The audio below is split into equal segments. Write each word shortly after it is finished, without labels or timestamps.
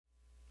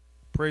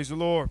Praise the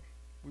Lord.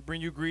 We bring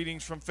you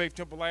greetings from Faith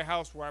Temple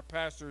Lighthouse, where our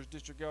pastor is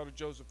District Elder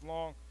Joseph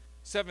Long,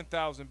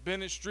 7000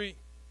 Bennett Street.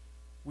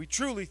 We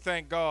truly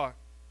thank God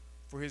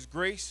for his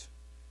grace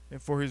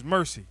and for his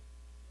mercy.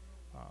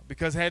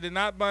 Because had it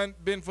not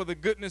been for the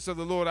goodness of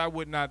the Lord, I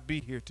would not be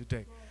here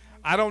today.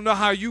 I don't know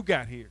how you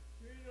got here.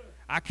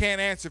 I can't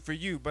answer for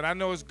you, but I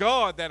know it's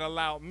God that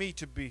allowed me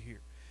to be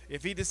here.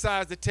 If he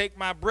decides to take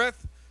my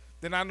breath,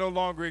 then I no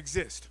longer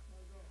exist.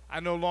 I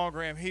no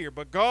longer am here.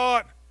 But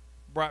God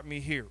brought me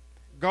here.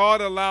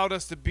 God allowed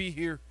us to be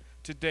here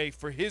today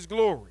for his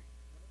glory.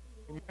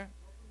 Amen.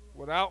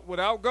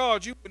 Without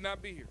God, you would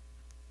not be here.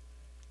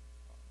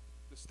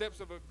 The steps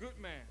of a good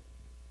man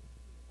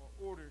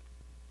are ordered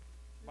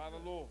by the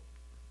Lord.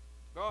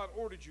 God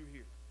ordered you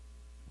here.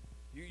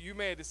 You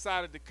may have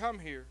decided to come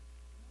here,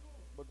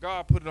 but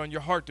God put it on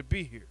your heart to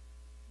be here.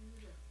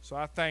 So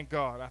I thank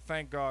God. I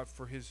thank God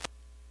for his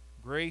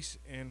grace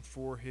and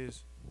for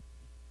his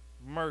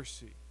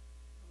mercy,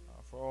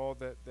 for all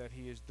that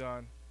he has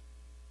done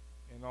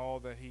and all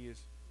that he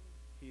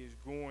is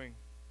going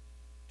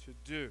to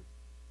do.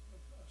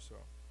 So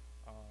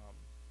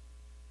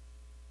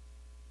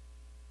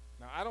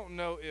now I don't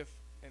know if,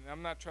 and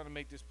I'm not trying to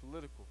make this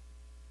political,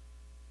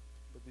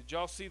 but did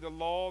y'all see the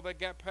law that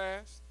got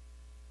passed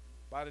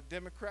by the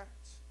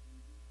Democrats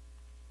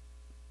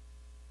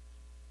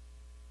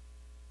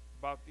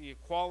about the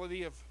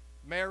equality of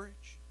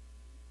marriage?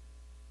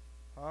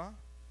 Huh?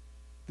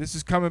 This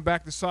is coming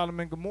back to Sodom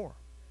and Gomorrah.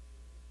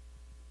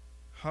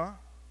 Huh?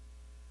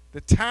 The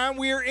time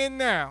we are in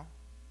now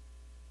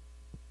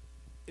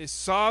is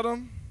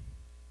Sodom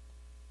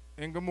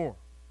and Gomorrah.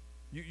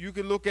 You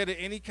can look at it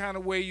any kind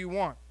of way you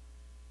want,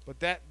 but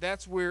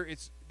that's where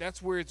it's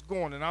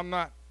going. And I'm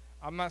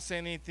not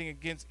saying anything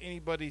against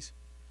anybody's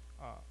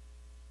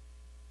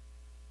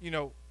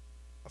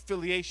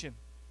affiliation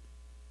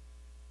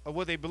of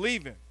what they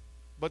believe in,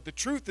 but the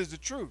truth is the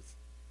truth.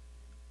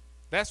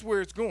 That's where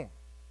it's going.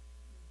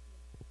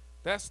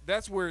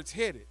 That's where it's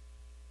headed,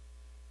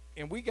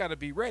 and we got to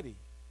be ready.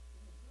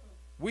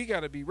 We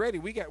got to be ready.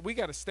 We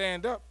got to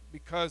stand up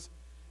because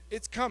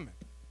it's coming.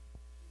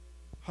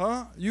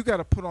 Huh? You got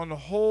to put on the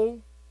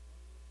whole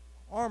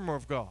armor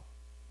of God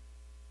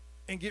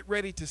and get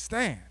ready to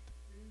stand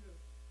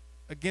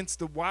against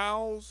the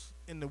wiles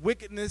and the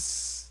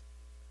wickedness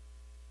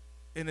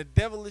and the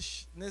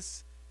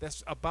devilishness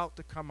that's about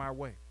to come our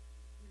way.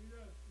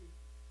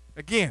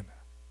 Again,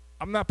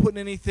 I'm not putting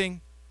anything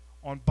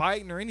on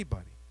Biden or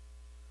anybody.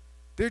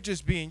 They're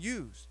just being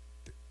used.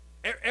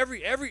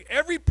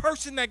 Every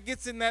person that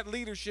gets in that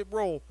leadership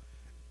role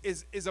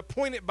is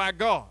appointed by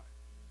God.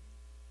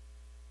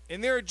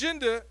 And their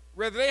agenda,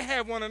 whether they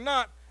have one or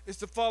not, is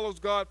to follow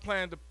God's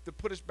plan to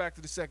put us back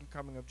to the second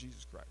coming of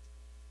Jesus Christ.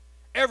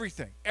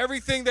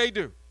 Everything they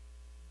do,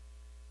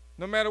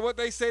 no matter what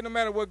they say, no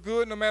matter what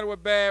good, no matter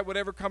what bad,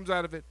 whatever comes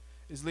out of it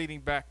is leading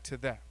back to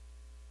that.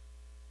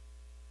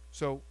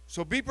 So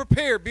be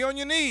prepared. Be on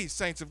your knees,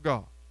 saints of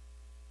God.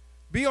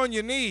 Be on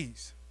your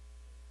knees.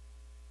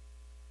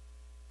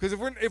 Because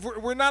if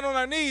we're not on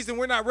our knees, then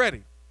we're not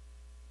ready.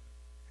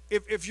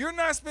 If you're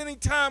not spending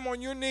time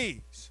on your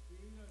knees,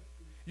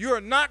 you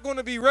are not going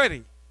to be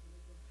ready.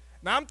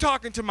 Now, I'm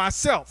talking to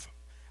myself.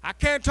 I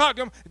can't talk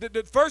to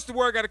them. First, the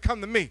word got to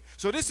come to me.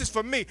 So this is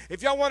for me.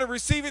 If y'all want to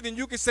receive it, then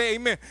you can say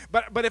amen.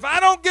 But if I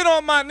don't get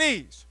on my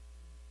knees,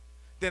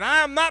 then I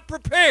am not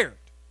prepared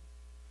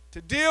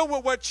to deal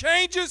with what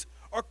changes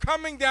are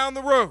coming down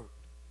the road.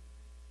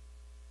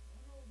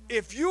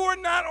 If you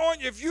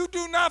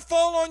do not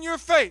fall on your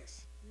face,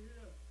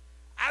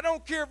 I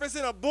don't care if it's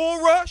in a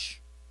bull rush.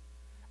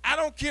 I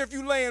don't care if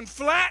you're laying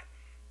flat.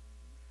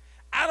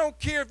 I don't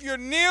care if you're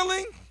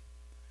kneeling.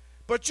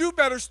 But you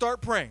better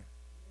start praying.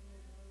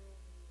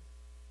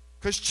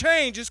 Because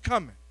change is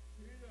coming.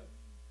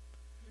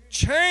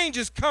 Change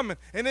is coming.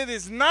 And it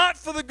is not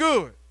for the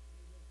good.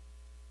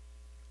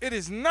 It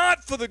is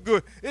not for the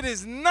good. It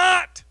is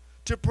not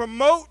to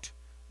promote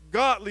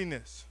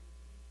godliness.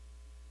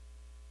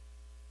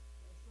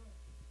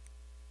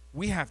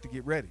 We have to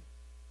get ready.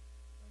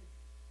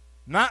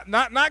 Not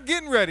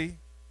getting ready.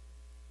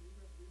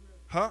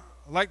 Huh?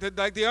 Like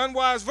the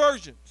unwise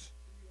virgins.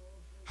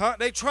 Huh?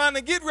 They trying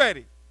to get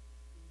ready.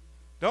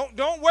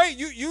 Don't wait.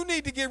 You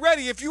need to get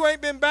ready. If you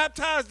ain't been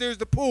baptized, there's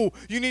the pool.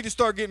 You need to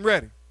start getting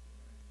ready.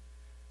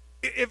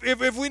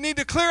 If we need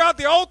to clear out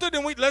the altar,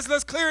 then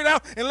let's clear it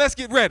out and let's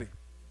get ready.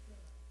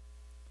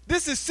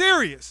 This is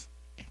serious.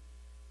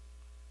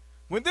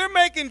 When they're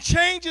making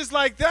changes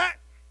like that,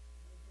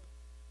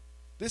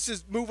 this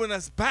is moving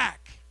us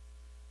back.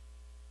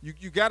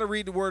 You got to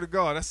read the Word of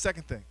God. That's the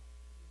second thing.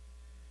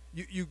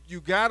 You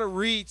got to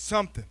read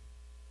something.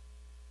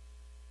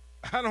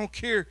 I don't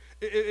care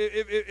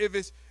if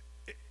it's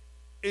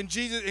in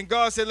Jesus and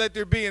God said let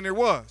there be and there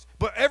was.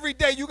 But every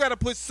day you got to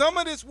put some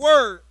of this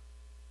Word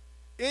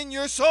in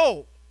your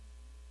soul.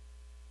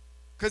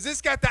 Because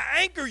it's got to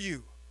anchor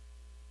you.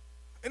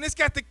 And it's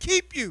got to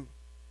keep you.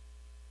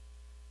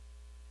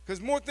 Because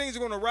more things are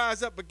going to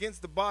rise up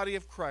against the body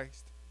of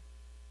Christ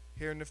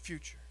here in the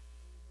future.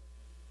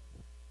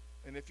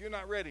 And if you're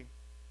not ready,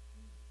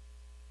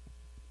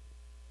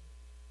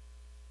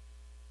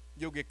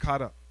 you'll get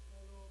caught up.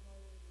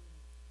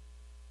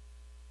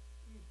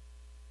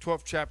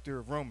 12th chapter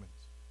of Romans.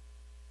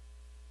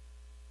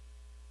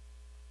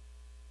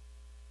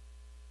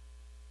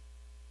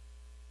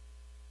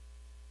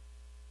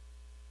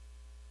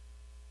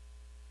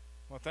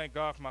 Well, thank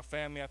God for my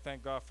family. I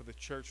thank God for the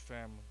church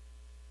family.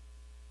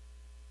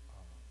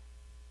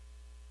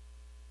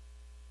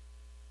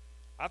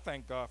 I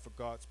thank God for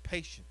God's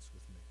patience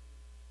with me.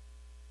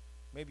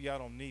 Maybe y'all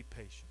don't need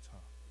patience, huh?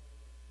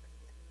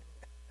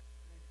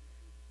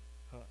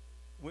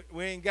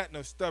 We ain't got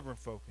no stubborn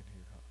folk in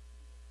here,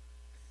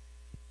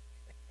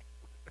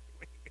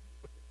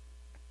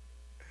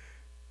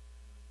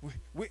 huh?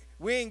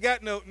 We ain't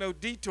got no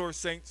detour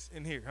saints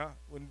in here, huh?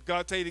 When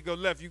God tell you to go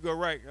left, you go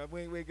right.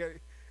 We ain't got,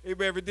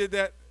 anybody ever did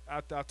that?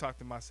 I'll talk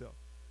to myself.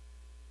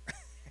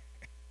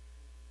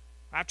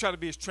 I try to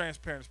be as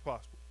transparent as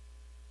possible.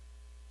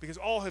 Because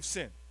all have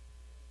sinned.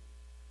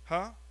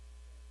 Huh?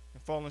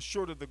 And fallen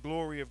short of the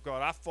glory of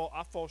God. I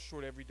fall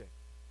short every day.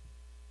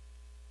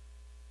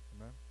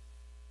 Amen.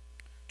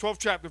 12th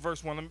chapter,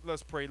 verse 1.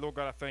 Let's pray. Lord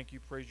God, I thank you,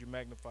 praise you,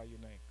 magnify your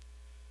name.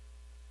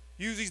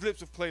 Use these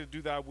lips of clay to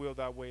do thy will,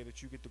 thy way,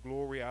 that you get the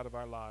glory out of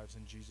our lives.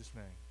 In Jesus'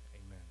 name,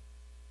 amen.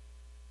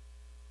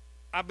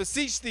 I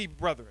beseech thee,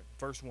 brethren,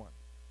 verse 1,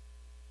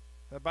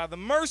 that by the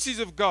mercies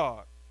of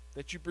God,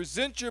 that you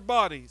present your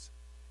bodies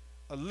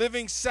a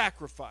living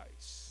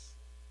sacrifice,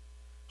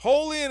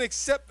 holy and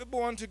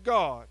acceptable unto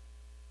God,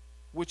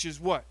 which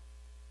is what?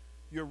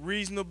 Your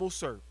reasonable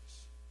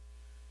service.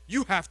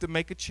 You have to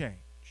make a change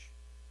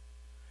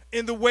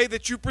in the way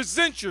that you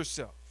present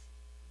yourself.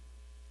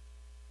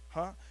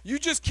 Huh? You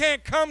just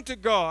can't come to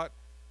God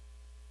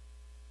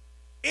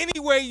any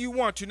way you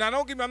want to. Now,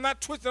 don't get me, I'm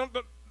not twisting.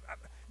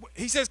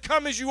 He says,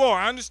 come as you are.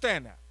 I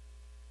understand that.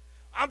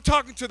 I'm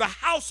talking to the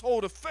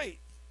household of faith.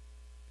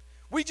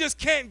 We just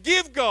can't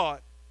give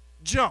God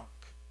junk.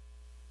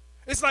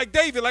 It's like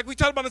David, like we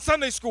talked about in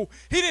Sunday school.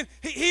 He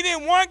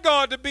didn't want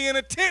God to be in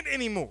a tent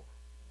anymore.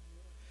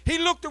 He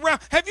looked around.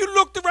 Have you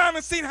looked around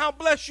and seen how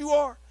blessed you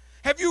are?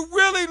 Have you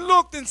really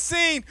looked and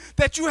seen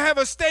that you have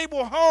a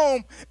stable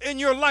home in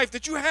your life,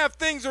 that you have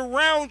things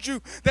around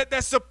you that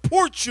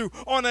support you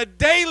on a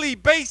daily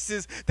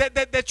basis,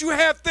 that you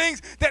have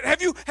things that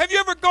have you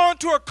ever gone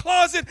to a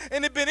closet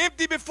and it been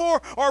empty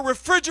before, or a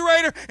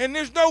refrigerator and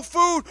there's no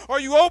food, or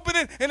you open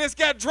it and it's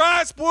got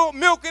dry spoiled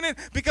milk in it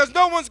because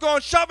no one's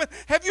gone shopping?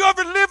 Have you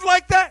ever lived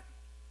like that?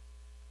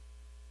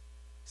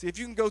 See, if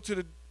you can go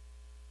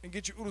and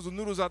get your oodles and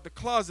noodles out the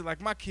closet like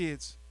my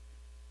kids,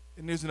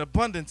 and there's an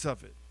abundance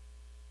of it,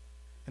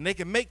 and they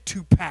can make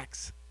 2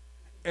 packs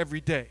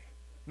every day.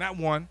 Not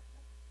 1,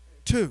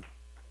 2.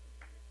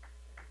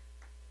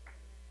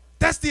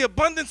 That's the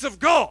abundance of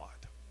God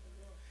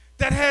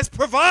that has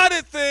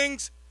provided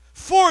things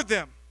for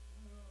them.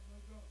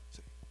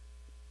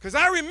 Because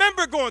I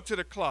remember going to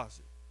the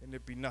closet and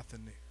there'd be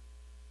nothing there.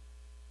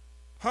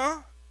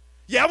 Huh?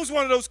 Yeah, I was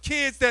one of those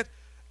kids that,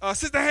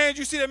 Sister Hans,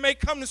 you see, that may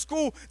come to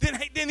school,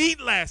 didn't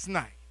eat last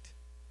night.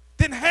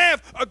 Didn't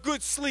have a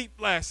good sleep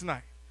last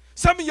night.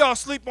 Some of y'all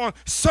sleep on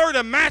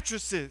Serta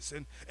mattresses,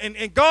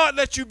 and God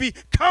lets you be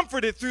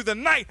comforted through the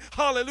night.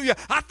 Hallelujah.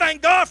 I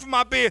thank God for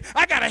my bed.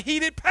 I got a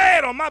heated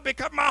pad on my bed,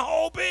 my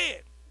whole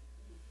bed.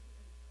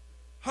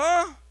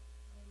 Huh?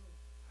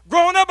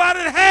 Growing up, I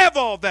didn't have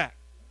all that.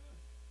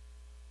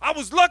 I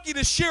was lucky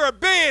to share a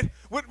bed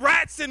with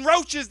rats and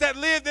roaches that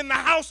lived in the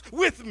house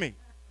with me.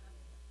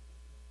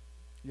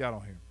 Y'all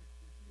don't hear me.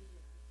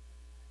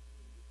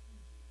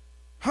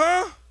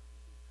 Huh?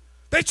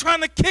 They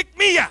trying to kick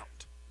me out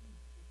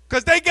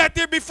because they got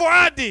there before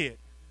I did.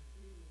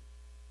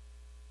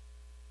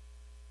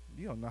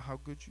 You don't know how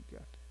good you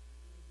got.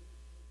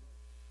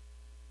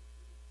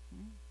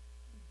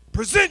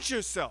 Present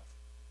yourself.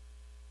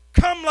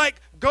 Come like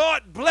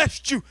God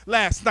blessed you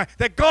last night,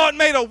 that God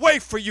made a way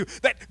for you,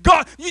 that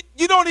God,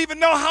 you don't even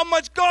know how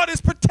much God is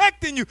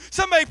protecting you.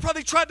 Somebody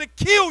probably tried to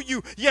kill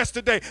you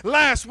yesterday,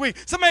 last week.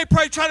 Somebody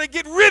probably tried to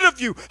get rid of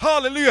you,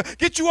 hallelujah,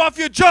 get you off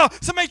your job.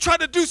 Somebody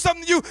tried to do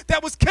something to you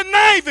that was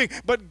conniving,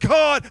 but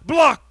God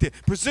blocked it.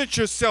 Present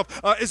yourself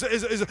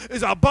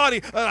is our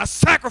body, a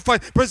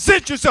sacrifice.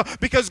 Present yourself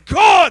because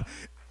God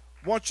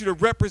wants you to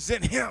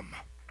represent Him.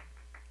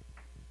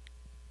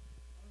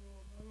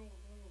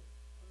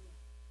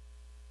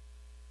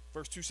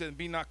 Verse 2 says,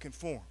 be not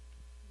conformed.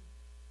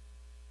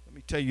 Let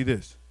me tell you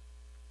this.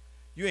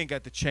 You ain't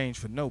got to change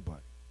for nobody.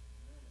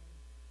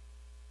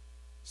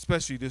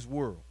 Especially this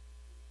world.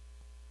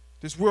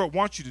 This world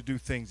wants you to do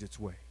things its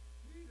way.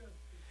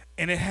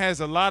 And it has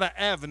a lot of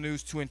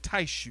avenues to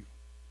entice you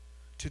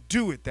to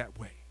do it that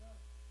way.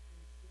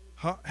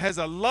 Has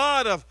a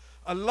lot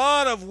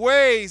of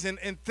ways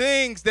and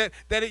things that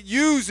it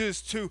uses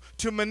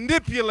to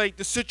manipulate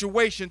the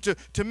situation,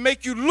 to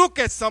make you look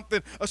at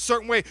something a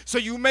certain way. So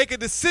you make a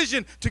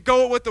decision to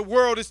go with what the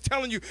world is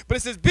telling you. But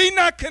it says, be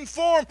not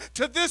conformed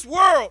to this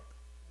world.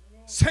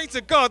 Saints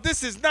of God,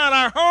 this is not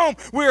our home.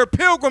 We are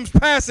pilgrims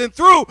passing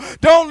through.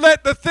 Don't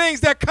let the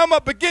things that come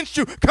up against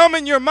you come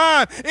in your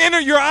mind, enter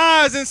your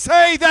eyes, and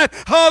say that,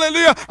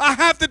 hallelujah, I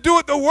have to do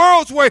it the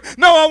world's way.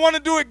 No, I want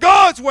to do it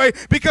God's way,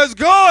 because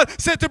God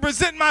said to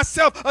present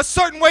myself a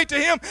certain way to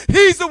him.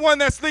 He's the one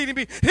that's leading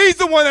me. He's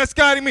the one that's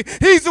guiding me.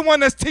 He's the one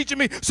that's teaching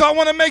me. So I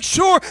want to make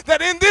sure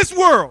that in this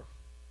world,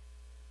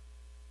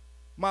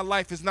 my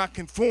life is not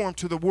conformed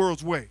to the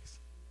world's ways.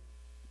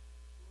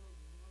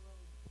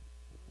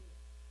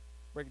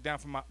 Break it down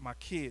for my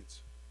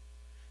kids.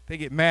 They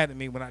get mad at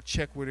me when I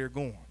check where they're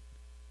going.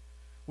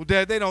 Well,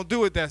 Dad, they don't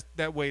do it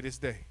that way this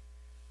day.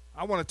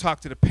 I want to talk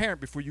to the parent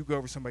before you go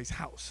over somebody's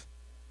house.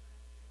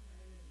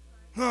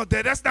 No,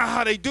 Dad, that's not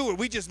how they do it.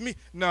 We just meet.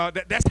 No,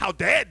 that's how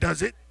Dad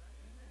does it.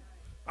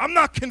 I'm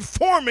not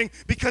conforming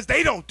because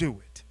they don't do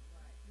it.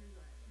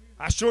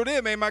 I sure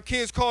did, man. My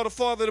kids called the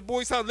father of the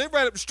boys' house, live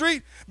right up the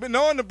street. Been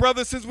knowing the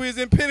brother since we was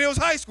in Penn Hills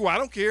High School. I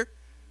don't care.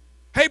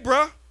 Hey,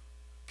 bruh.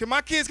 Can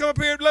my kids come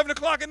up here at 11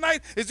 o'clock at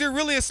night? Is there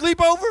really a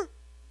sleepover?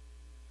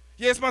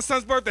 Yeah, it's my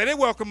son's birthday. They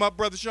welcome up,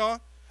 Brother Shawn.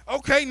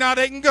 Okay, now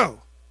they can go.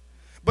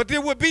 But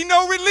there would be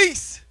no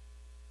release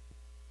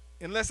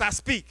unless I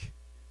speak.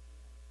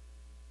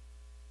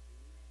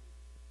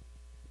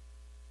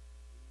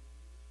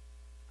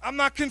 I'm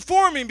not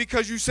conforming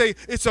because you say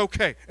it's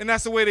okay, and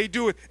that's the way they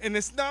do it. And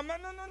it's no.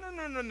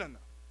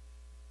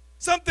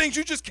 Some things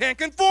you just can't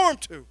conform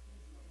to.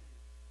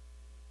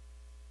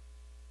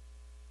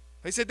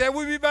 They said, Dad,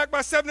 we'll be back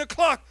by 7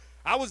 o'clock.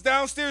 I was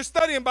downstairs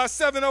studying by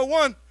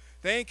 7:01.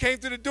 They ain't came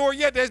through the door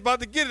yet. They're about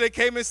to get it. They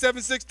came in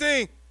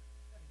 7:16.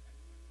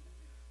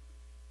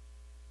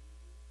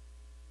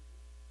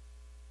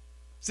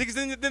 See, because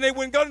then they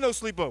wouldn't go to no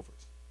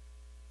sleepovers.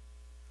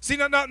 See,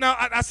 now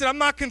I said, I'm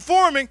not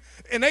conforming,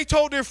 and they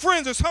told their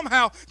friends or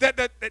somehow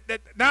that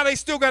now they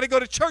still got to go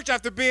to church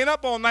after being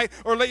up all night,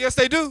 or yes,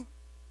 they do.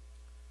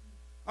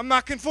 I'm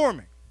not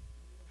conforming.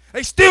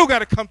 They still got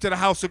to come to the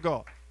house of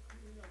God.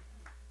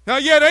 Now,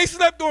 yeah, they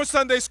slept during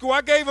Sunday school.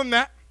 I gave them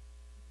that.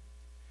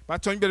 But I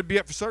told them, you better be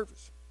up for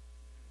service.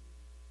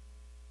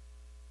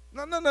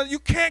 No. You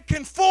can't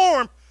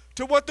conform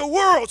to what the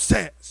world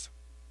says.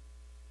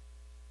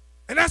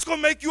 And that's going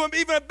to make you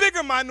even a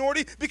bigger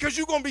minority, because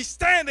you're going to be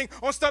standing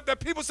on stuff that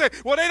people say,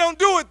 well, they don't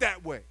do it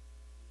that way.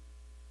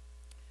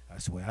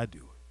 That's the way I do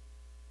it.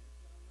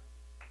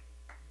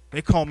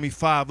 They call me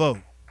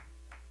 5-0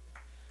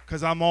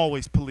 because I'm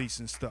always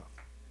policing stuff.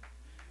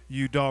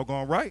 You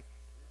doggone right.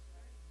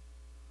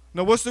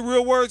 Now, what's the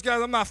real words,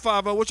 guys? I'm not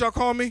 5-0. What y'all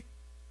call me?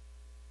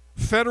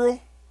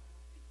 Federal?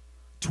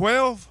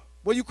 12?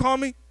 What you call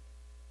me?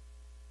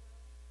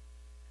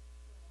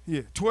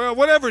 Yeah, 12,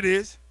 whatever it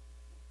is.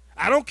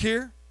 I don't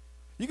care.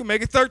 You can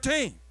make it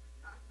 13.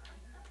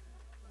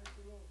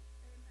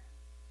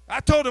 I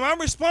told him,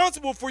 I'm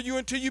responsible for you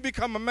until you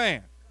become a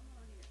man.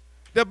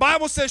 The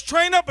Bible says,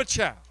 train up a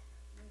child.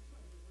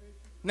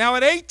 Now,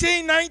 at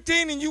 18,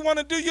 19, and you want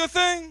to do your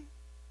thing,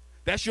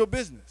 that's your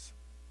business.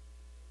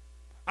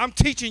 I'm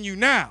teaching you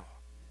now.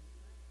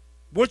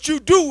 What you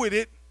do with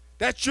it,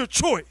 that's your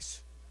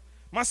choice.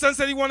 My son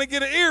said he want to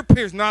get an ear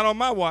pierced. Not on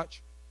my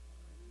watch.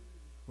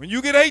 When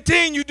you get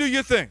 18, you do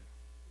your thing.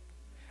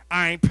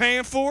 I ain't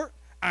paying for it.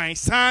 I ain't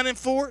signing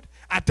for it.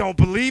 I don't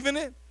believe in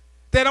it.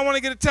 They don't want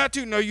to get a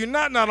tattoo. No, you're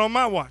not on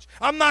my watch.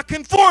 I'm not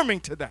conforming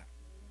to that.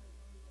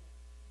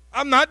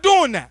 I'm not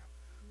doing that.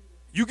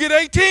 You get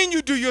 18,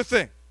 you do your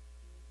thing.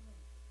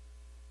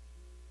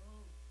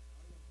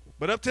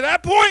 But up to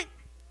that point,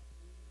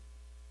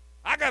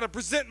 I got to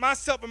present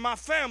myself and my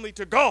family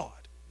to God.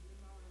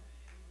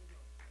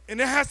 And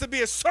there has to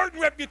be a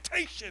certain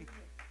reputation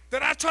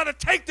that I try to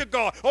take to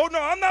God. Oh,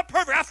 no, I'm not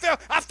perfect.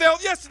 I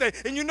failed yesterday.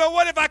 And you know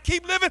what? If I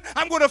keep living,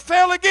 I'm going to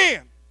fail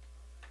again.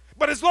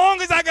 But as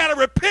long as I got a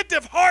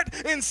repentant heart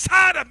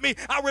inside of me,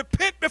 I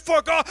repent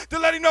before God to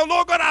let him know,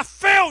 Lord God, I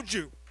failed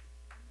you.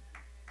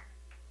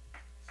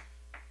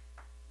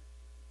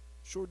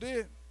 Sure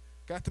did.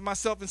 Got to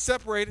myself and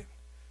separated,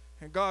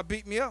 and God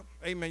beat me up.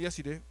 Amen. Yes,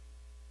 he did.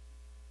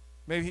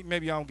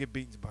 Maybe I don't get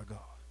beaten by God.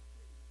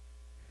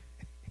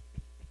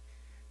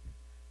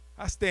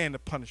 I stay in the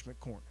punishment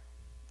corner.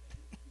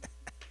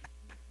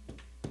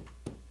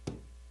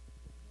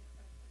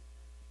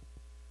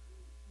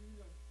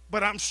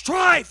 But I'm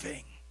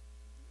striving.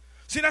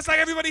 See, that's like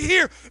everybody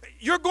here.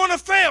 You're going to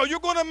fail. You're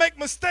going to make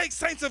mistakes,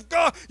 saints of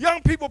God,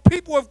 young people,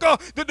 people of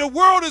God. That the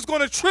world is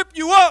going to trip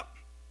you up.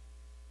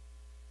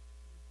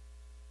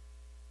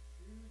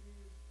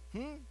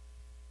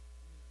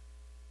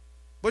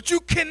 But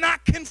you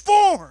cannot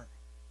conform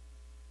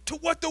to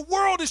what the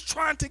world is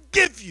trying to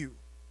give you.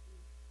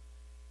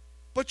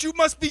 But you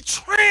must be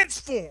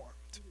transformed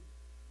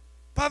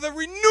by the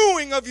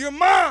renewing of your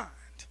mind.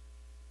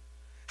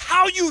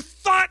 How you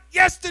thought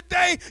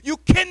yesterday, you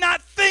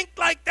cannot think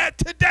like that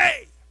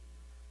today.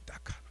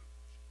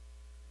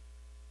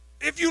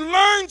 If you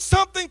learn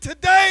something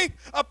today,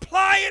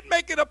 apply it,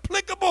 make it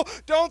applicable.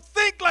 Don't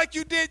think like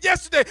you did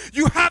yesterday.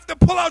 You have to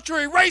pull out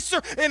your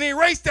eraser and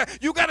erase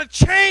that. You got to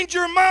change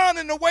your mind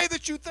in the way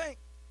that you think.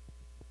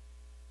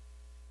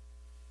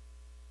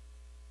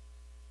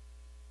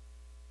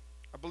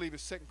 believe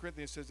it's 2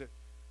 Corinthians says that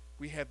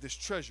we have this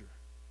treasure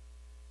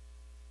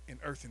in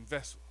earthen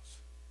vessels.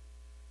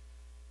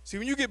 See,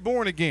 when you get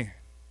born again,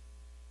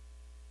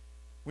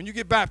 when you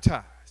get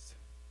baptized,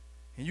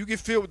 and you get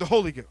filled with the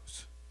Holy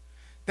Ghost,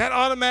 that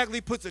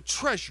automatically puts a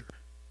treasure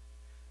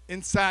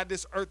inside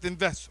this earthen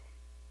vessel.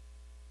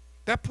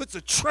 That puts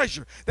a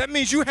treasure. That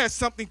means you have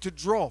something to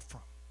draw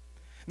from.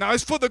 Now,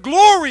 it's for the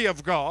glory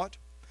of God,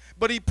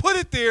 but he put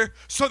it there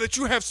so that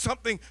you have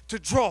something to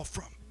draw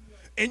from.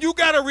 And you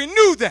got to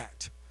renew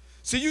that.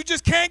 So you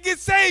just can't get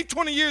saved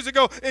 20 years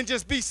ago and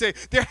just be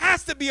saved. There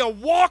has to be a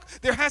walk.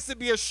 There has to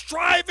be a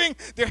striving.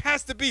 There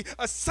has to be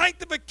a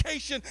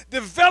sanctification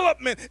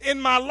development in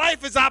my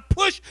life as I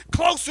push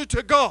closer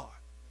to God.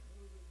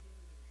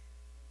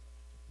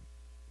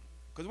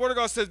 Because the Word of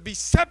God says, be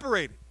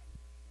separated.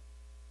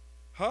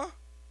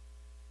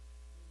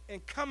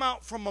 And come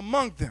out from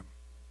among them.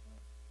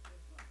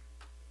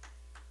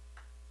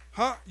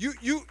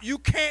 You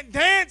can't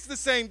dance the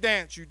same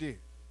dance you did.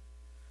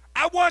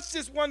 I watched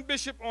this one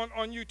bishop on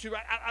YouTube.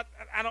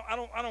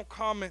 I don't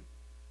comment,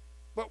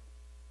 but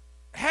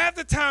half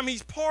the time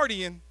he's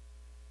partying,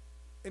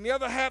 and the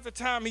other half the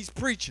time he's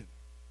preaching.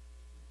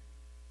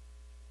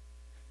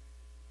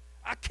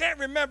 I can't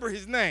remember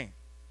his name,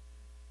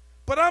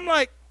 but I'm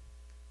like,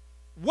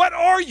 what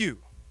are you?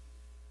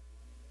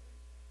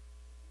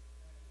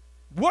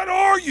 What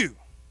are you?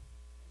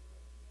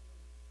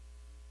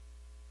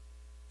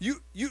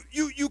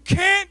 You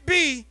can't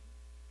be.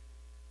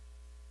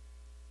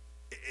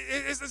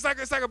 It's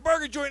like a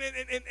burger joint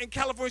in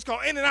California. It's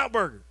called In-N-Out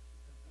Burger.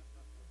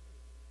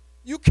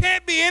 You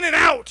can't be in and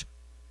out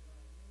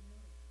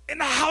in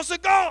the house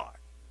of God.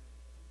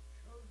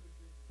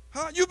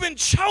 You've been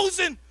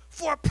chosen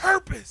for a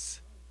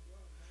purpose.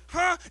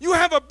 You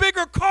have a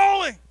bigger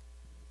calling.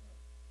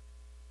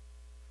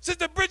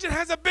 Sister Bridget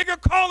has a bigger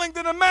calling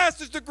than a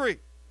master's degree.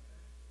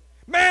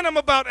 Man, I'm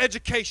about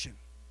education.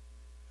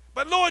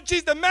 But Lord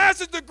Jesus, the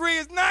master's degree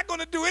is not going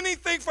to do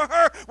anything for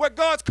her what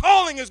God's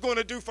calling is going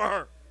to do for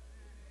her.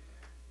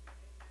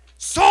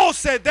 Saul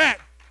said that.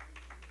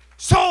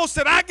 Saul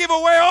said, I give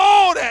away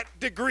all that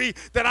degree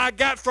that I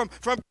got from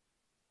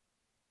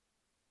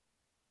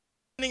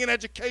in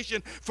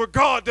education for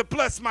God to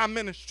bless my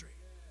ministry.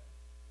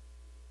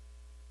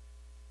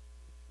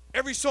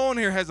 Every soul in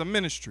here has a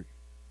ministry.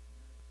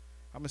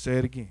 I'm going to say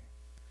it again.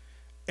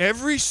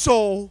 Every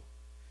soul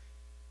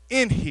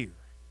in here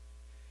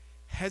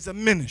has a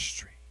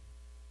ministry.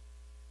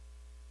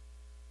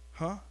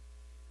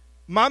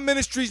 My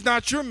ministry is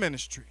not your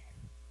ministry.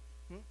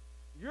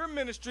 Your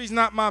ministry is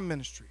not my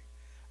ministry.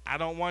 I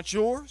don't want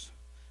yours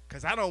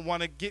because I don't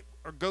want to get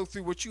or go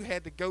through what you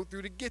had to go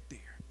through to get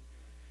there.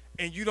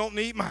 And you don't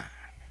need mine.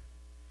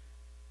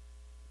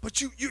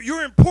 But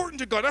you're important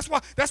to God. That's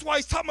why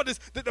he's talking about this,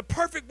 that the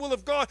perfect will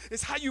of God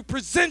is how you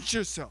present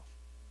yourself.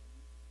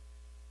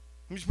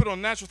 Let me just put it on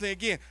a natural thing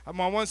again.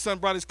 My one son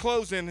brought his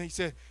clothes in,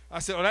 and I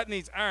said, oh, that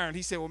needs iron.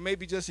 He said, well,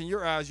 maybe just in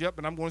your eyes, yep,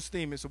 and I'm going to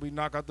steam it so we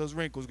knock out those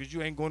wrinkles because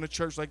you ain't going to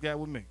church like that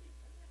with me.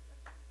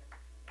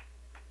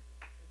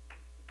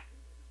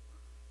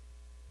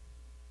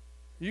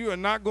 You are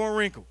not going to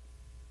wrinkle.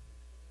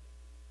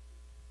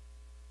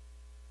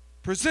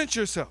 Present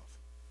yourself.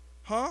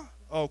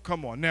 Oh,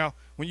 come on. Now,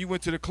 when you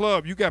went to the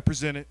club, you got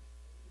presented.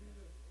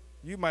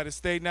 You might have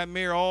stayed in that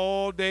mirror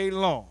all day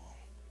long.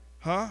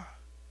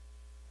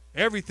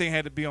 Everything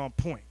had to be on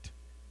point.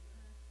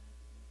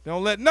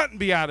 Don't let nothing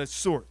be out of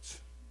sorts.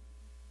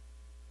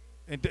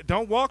 And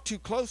don't walk too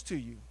close to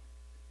you.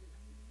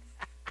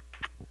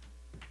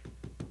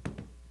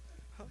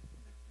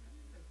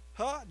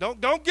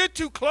 Don't get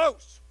too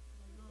close.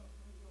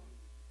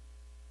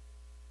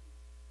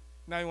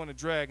 Now you want to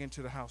drag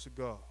into the house of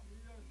God.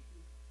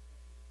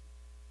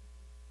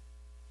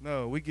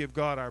 No, we give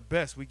God our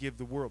best. We give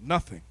the world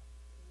nothing.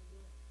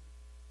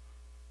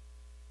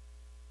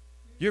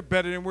 You're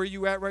better than where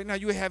you at right now.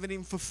 You haven't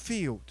even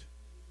fulfilled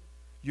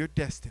your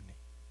destiny.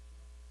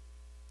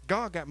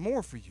 God got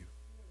more for you.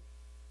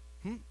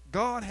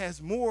 God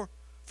has more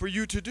for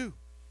you to do.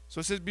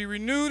 So it says, be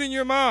renewed in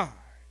your mind,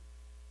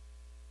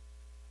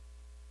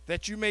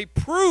 that you may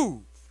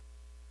prove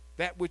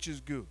that which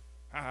is good.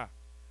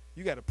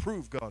 You got to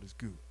prove God is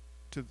good.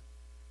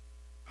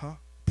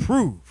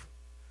 Prove.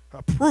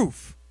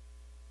 Proof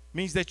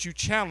means that you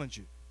challenge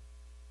it,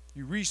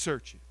 you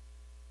research it,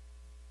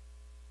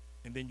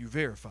 and then you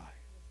verify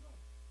it.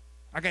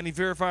 I got any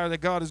verifier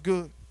that God is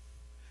good?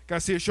 Got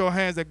to see a show of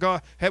hands that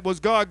God, was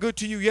God good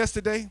to you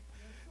yesterday?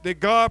 Did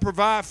God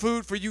provide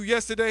food for you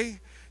yesterday?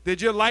 Did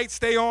your light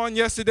stay on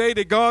yesterday?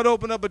 Did God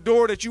open up a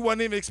door that you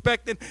weren't even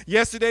expecting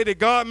yesterday? Did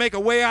God make a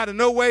way out of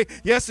no way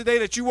yesterday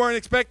that you weren't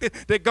expecting?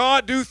 Did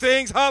God do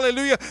things,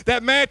 hallelujah,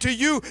 that man to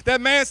you,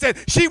 that man said,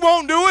 she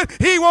won't do it,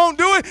 he won't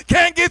do it,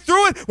 can't get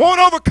through it, won't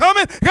overcome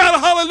it, God,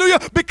 hallelujah,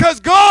 because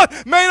God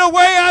made a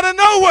way out of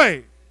no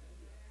way.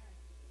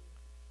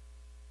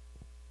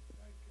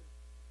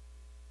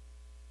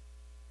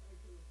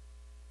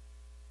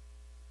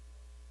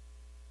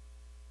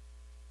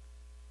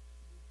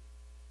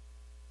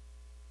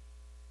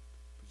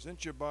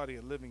 Present your body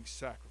a living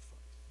sacrifice.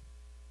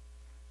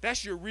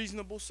 That's your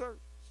reasonable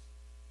service.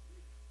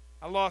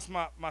 I lost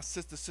my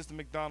Sister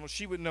McDonald.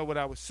 She would know what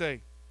I would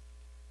say.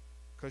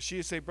 Because she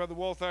would say, Brother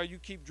Walthour, you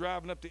keep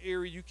driving up the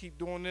area, you keep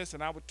doing this.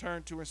 And I would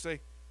turn to her and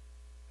say,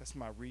 that's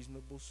my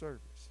reasonable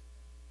service.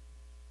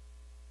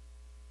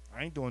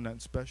 I ain't doing nothing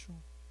special.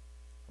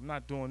 I'm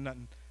not doing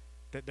nothing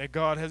that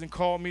God hasn't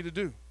called me to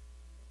do.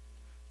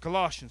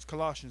 Colossians, the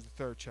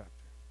 3rd chapter.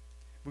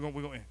 We're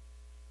gonna end.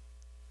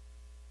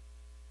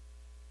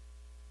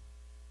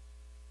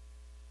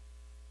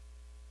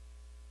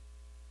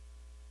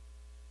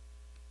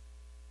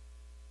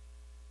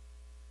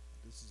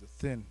 This is a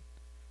thin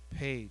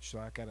page, so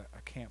I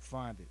can't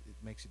find it. It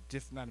makes it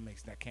different.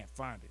 I can't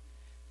find it,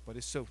 but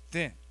it's so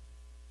thin.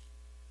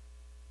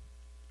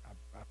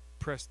 I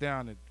press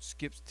down, it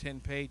skips 10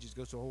 pages,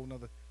 goes to a whole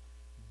nother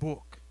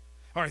book.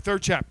 All right, 3rd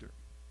chapter.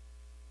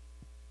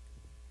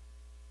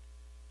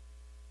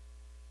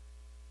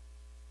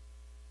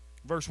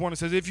 Verse 1, it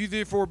says, if you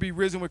therefore be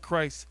risen with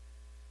Christ,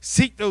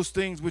 seek those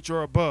things which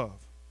are above,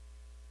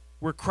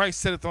 where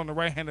Christ sitteth on the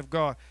right hand of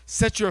God.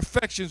 Set your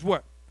affections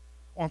what?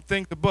 On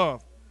things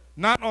above,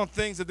 not on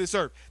things of this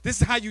earth.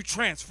 This is how you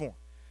transform.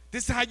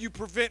 This is how you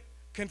prevent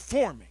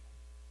conforming.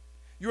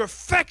 Your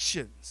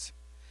affections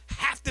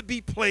have to be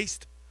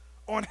placed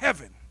on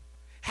heaven,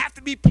 have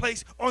to be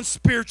placed on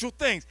spiritual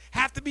things,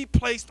 have to be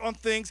placed on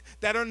things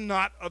that are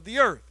not of the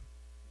earth.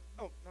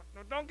 Oh,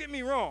 no, don't get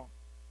me wrong.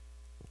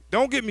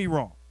 Don't get me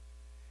wrong.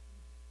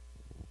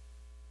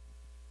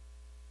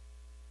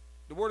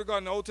 The word of God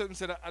in the Old Testament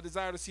said, I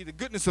desire to see the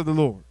goodness of the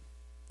Lord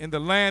in the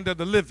land of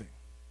the living.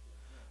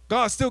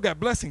 God still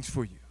got blessings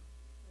for you.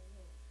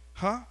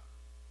 Huh?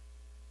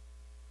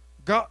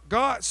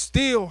 God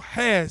still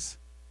has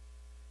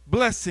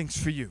blessings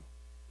for you.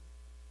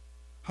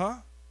 Huh?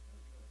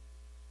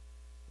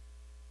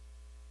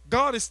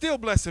 God is still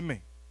blessing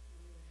me.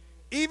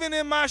 Even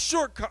in my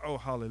shortcut. Oh,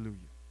 hallelujah.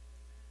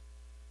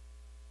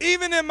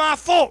 Even in my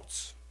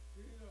faults.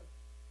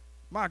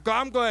 My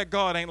God, I'm glad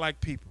God ain't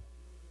like people.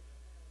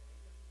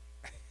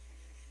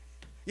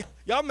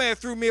 Y'all may have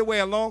threw me away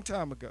a long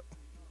time ago.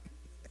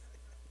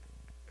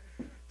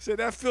 Said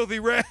that filthy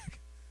rag.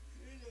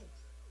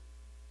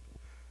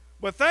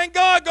 But thank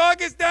God, God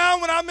gets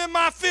down when I'm in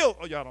my filth.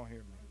 Oh, y'all don't hear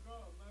me.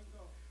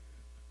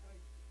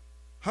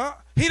 Huh?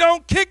 He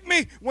don't kick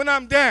me when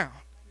I'm down.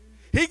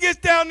 He gets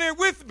down there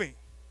with me.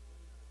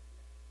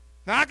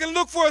 Now, I can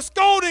look for a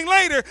scolding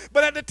later,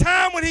 but at the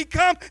time when he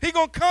comes, he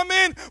going to come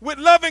in with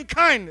loving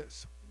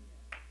kindness.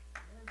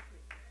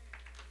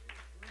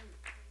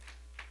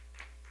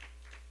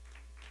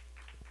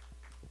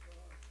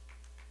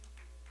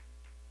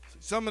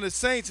 Some of the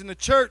saints in the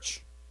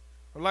church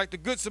are like the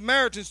Good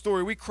Samaritan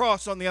story. We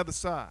cross on the other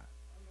side.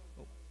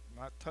 Oh,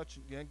 not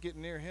touching,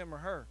 getting near him or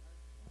her.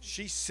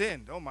 She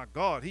sinned. Oh, my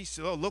God. He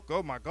said, oh, look,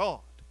 oh, my God.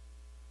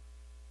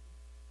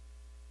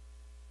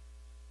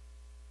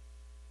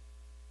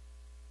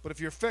 But if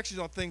your affection's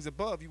on things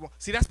above, you won't.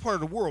 See, that's part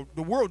of the world.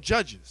 The world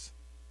judges.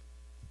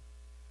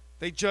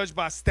 They judge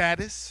by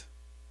status,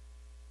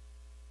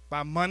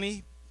 by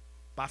money,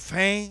 by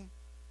fame,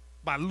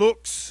 by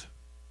looks.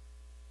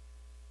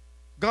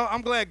 God,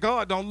 I'm glad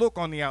God don't look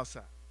on the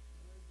outside.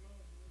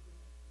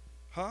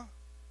 Huh?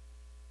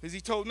 Because he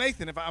told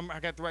Nathan, if I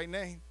got the right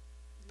name,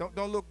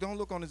 don't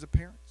look on his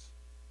appearance.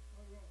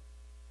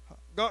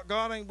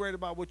 God ain't worried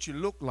about what you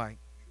look like.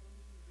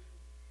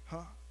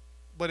 Huh?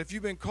 But if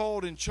you've been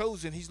called and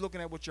chosen, he's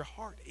looking at what your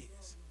heart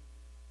is.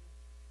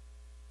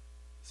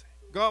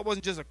 God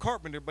wasn't just a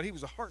carpenter, but he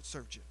was a heart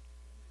surgeon.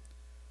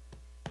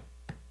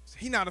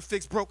 He know how to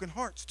fix broken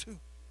hearts too.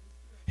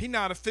 He know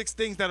how to fix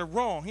things that are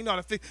wrong. He know how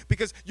to fix,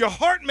 because your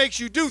heart makes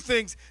you do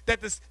things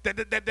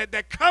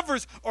that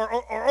covers or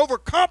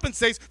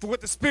overcompensates for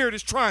what the Spirit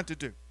is trying to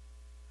do.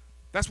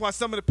 That's why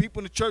some of the people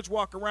in the church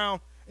walk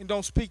around and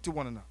don't speak to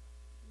one another,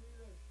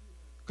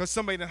 because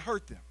somebody done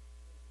hurt them.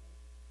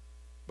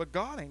 But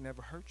God ain't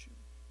never hurt you.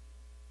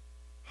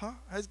 Huh?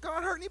 Has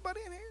God hurt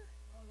anybody in here?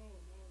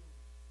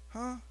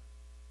 Huh?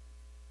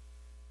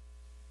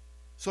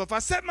 So if I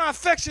set my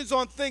affections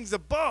on things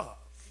above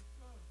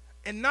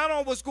and not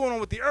on what's going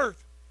on with the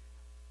earth,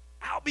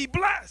 I'll be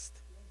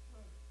blessed.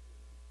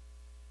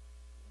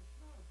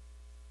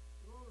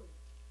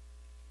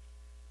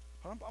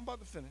 I'm about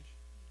to finish.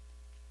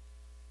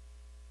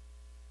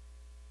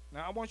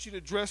 Now, I want you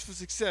to dress for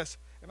success.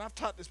 And I've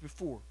taught this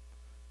before,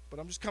 but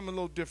I'm just coming a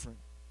little different.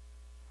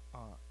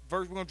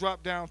 We're going to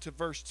drop down to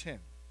verse 10.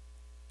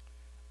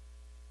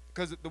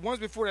 Because the ones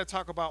before that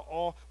talk about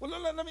all. Well,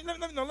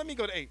 let me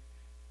go to 8.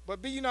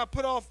 But be you not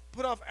put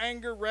off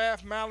anger,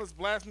 wrath, malice,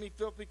 blasphemy,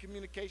 filthy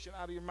communication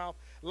out of your mouth.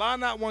 Lie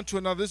not one to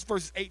another. This is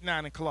verses 8,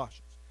 9 in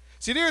Colossians.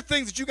 See, there are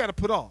things that you got to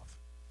put off.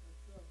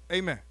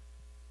 Amen.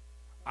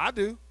 I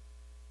do.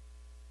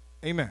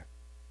 Amen.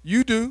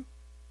 You do.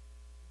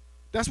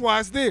 That's why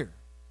it's there.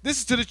 This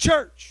is to the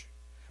church.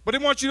 But they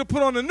want you to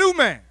put on a new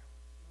man.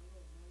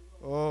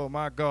 Oh,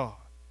 my God.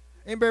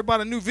 Anybody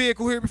bought a new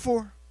vehicle here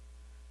before?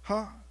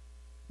 Huh?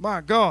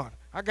 My God.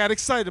 I got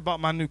excited about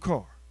my new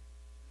car.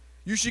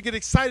 You should get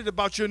excited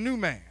about your new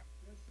man.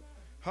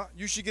 Huh?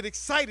 You should get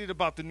excited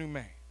about the new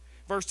man.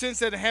 Verse 10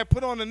 said, and have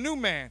put on a new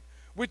man,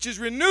 which is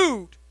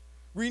renewed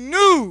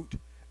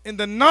in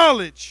the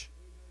knowledge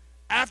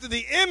after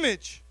the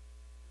image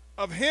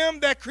of him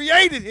that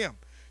created him.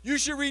 You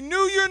should renew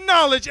your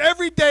knowledge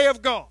every day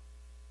of God.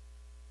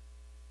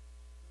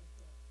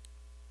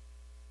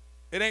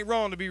 It ain't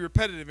wrong to be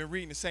repetitive in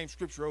reading the same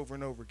scripture over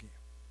and over again.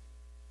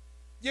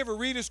 You ever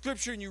read a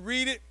scripture and you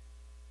read it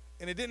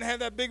and it didn't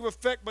have that big of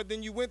effect, but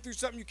then you went through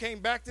something, you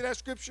came back to that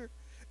scripture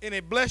and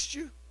it blessed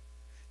you?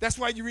 That's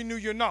why you renew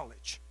your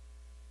knowledge.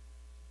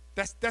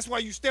 That's why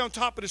you stay on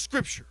top of the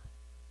scripture.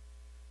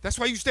 That's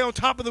why you stay on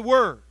top of the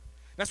word.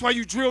 That's why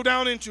you drill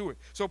down into it.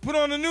 So put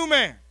on a new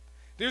man.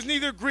 There's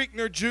neither Greek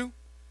nor Jew.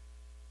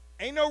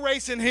 Ain't no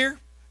race in here.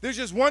 There's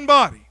just one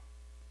body.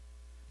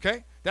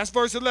 Okay? That's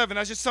verse 11.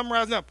 That's just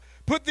summarizing up.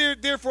 Put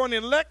therefore an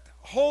elect,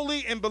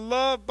 holy and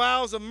beloved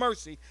bowels of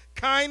mercy,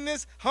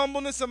 kindness,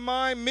 humbleness of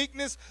mind,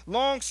 meekness,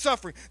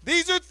 long-suffering.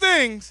 These are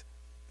things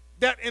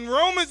that in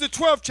Romans the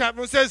 12th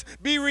chapter it says,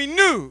 be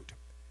renewed.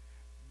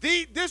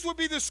 This would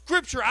be the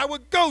scripture I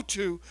would go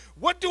to.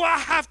 What do I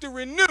have to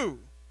renew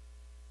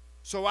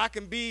so I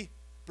can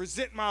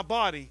present my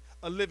body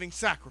a living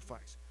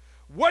sacrifice?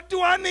 What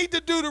do I need to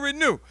do to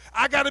renew?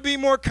 I got to be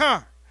more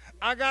kind.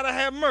 I got to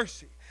have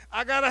mercy.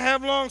 I got to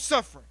have long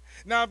suffering.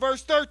 Now,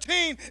 verse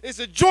 13 is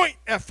a joint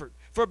effort,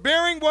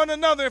 forbearing one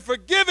another and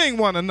forgiving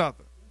one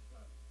another.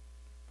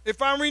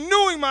 If I'm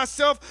renewing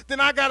myself, then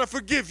I got to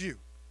forgive you.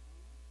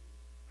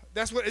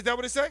 Is that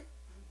what it say?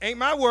 Ain't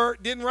my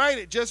word. Didn't write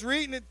it. Just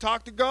reading it.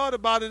 Talk to God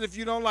about it if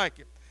you don't like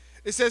it.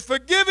 It says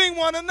forgiving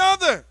one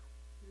another.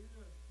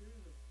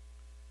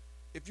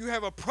 If you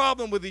have a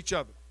problem with each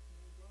other,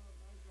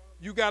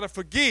 you got to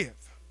forgive.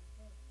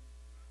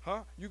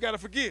 You got to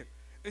forgive.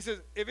 It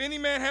says, if any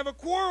man have a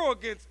quarrel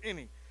against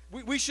any,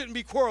 we shouldn't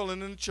be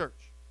quarreling in the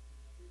church.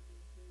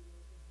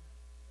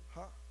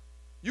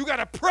 You got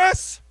to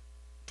press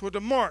toward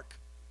the mark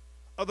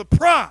of the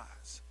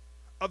prize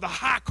of the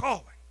high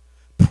calling.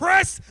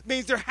 Press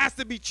means there has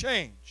to be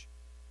change.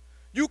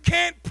 You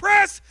can't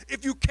press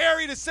if you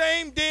carry the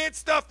same dead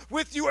stuff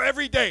with you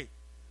every day.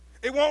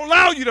 It won't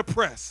allow you to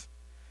press.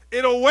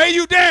 It'll weigh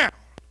you down.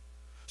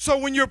 So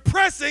when you're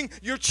pressing,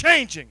 you're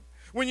changing.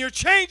 When you're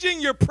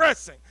changing, you're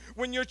pressing.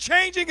 When you're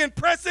changing and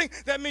pressing,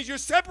 that means you're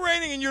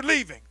separating and you're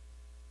leaving.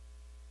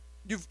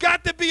 You've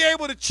got to be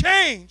able to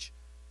change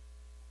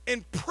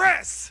and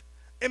press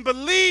and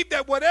believe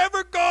that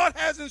whatever God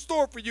has in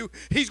store for you,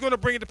 he's going to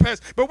bring it to pass.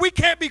 But we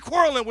can't be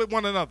quarreling with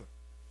one another.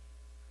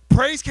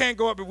 Praise can't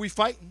go up if we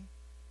fighting.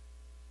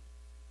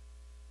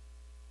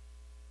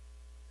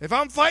 If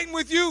I'm fighting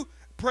with you,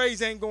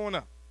 praise ain't going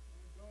up.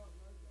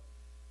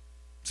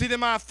 See,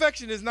 then my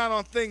affection is not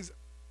on things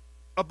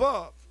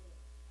above.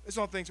 It's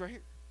on things right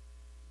here.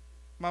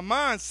 My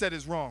mindset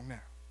is wrong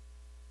now.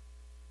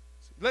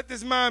 Let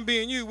this mind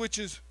be in you, which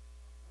is,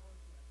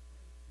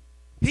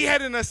 he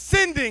had an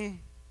ascending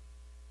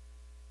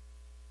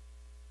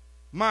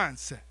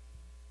mindset.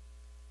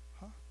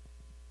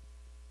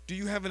 Do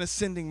you have an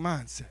ascending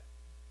mindset?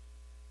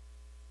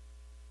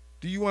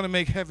 Do you want to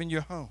make heaven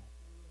your home?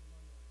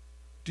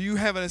 Do you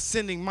have an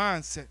ascending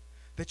mindset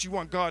that you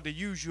want God to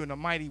use you in a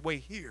mighty way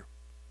here?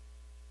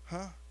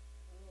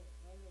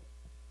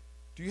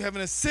 Do you have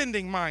an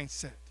ascending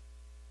mindset?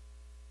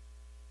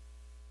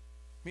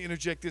 Let me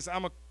interject this.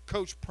 I'm a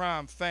Coach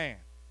Prime fan.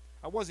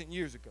 I wasn't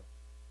years ago.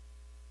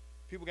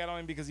 People got on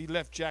him because he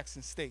left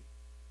Jackson State.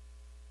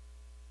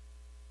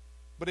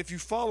 But if you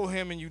follow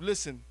him and you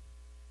listen,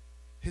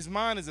 his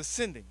mind is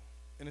ascending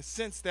in a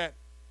sense that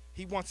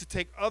he wants to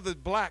take other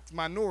black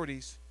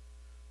minorities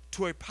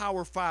to a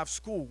Power 5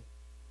 school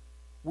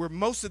where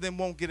most of them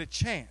won't get a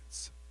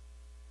chance.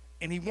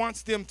 And he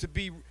wants them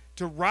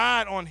to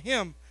ride on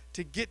him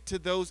to get to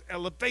those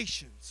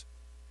elevations.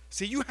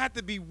 See, you have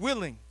to be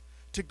willing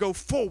to go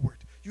forward.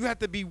 You have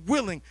to be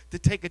willing to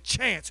take a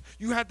chance.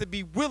 You have to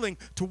be willing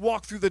to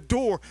walk through the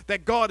door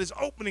that God is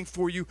opening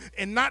for you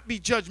and not be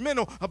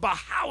judgmental about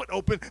how it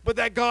opened, but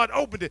that God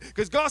opened it.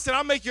 Because God said,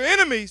 I'll make your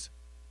enemies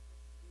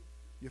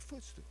your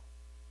footstool.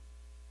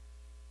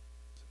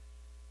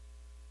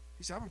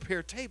 He said, I prepare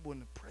a table in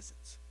the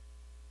presence.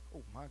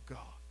 Oh, my God.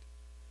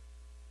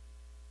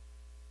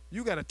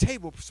 You got a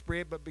table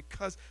spread, but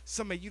because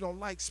some of you don't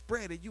like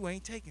spread it, you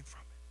ain't taking from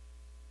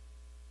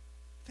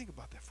it. Think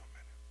about that for a minute.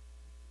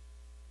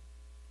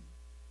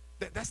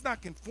 That's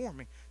not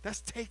conforming. That's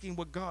taking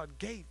what God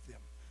gave them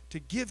to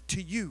give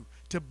to you,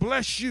 to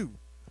bless you,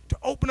 to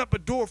open up a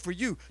door for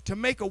you, to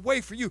make a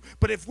way for you.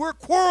 But if we're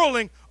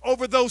quarreling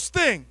over those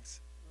things,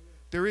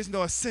 there is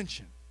no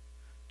ascension.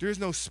 There is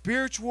no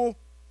spiritual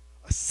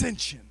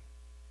ascension,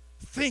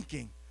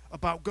 thinking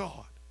about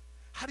God.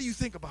 How do you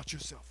think about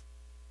yourself?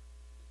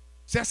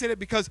 See, I say that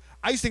because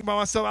I used to think about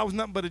myself, I was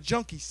nothing but a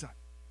junkie son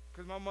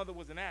because my mother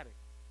was an addict.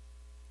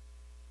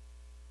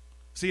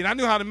 See, and I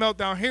knew how to melt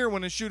down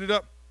heroin and shoot it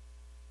up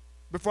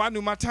before I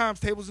knew my times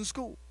tables in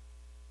school.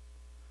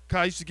 Because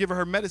I used to give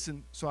her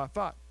medicine, so I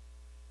thought,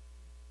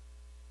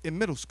 in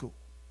middle school.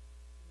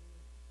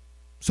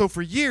 So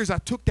for years, I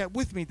took that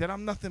with me, that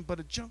I'm nothing but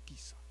a junkie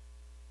son.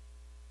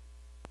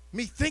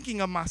 Me thinking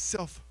of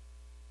myself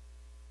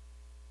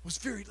was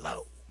very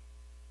low.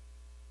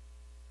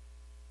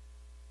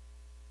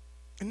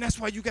 And that's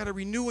why you got to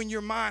renew in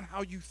your mind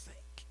how you think.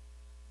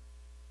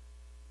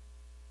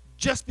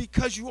 Just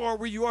because you are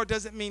where you are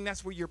doesn't mean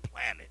that's where you're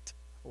planted.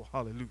 Oh,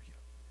 hallelujah.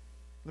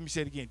 Let me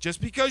say it again.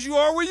 Just because you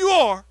are where you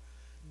are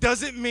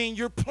doesn't mean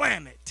you're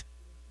planted.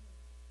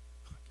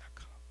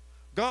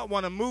 God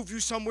want to move you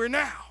somewhere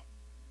now.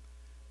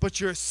 But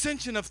your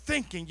ascension of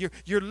thinking,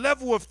 your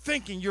level of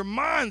thinking, your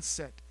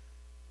mindset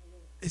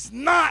is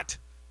not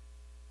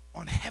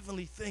on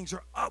heavenly things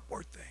or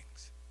upward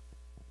things.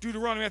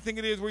 Deuteronomy, I think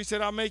it is, where he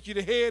said, I'll make you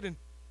the head and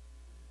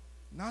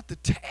not the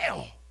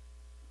tail.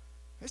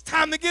 It's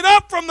time to get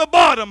up from the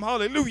bottom.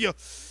 Hallelujah.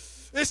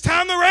 It's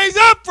time to raise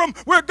up from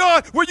where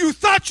you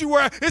thought you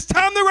were. It's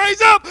time to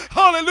raise up,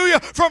 hallelujah,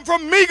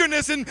 from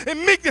meagerness and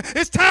meekness.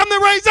 It's time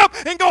to raise up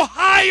and go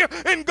higher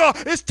in God.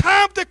 It's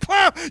time to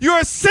climb. Your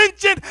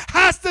ascension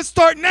has to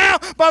start now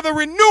by the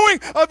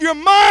renewing of your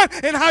mind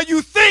and how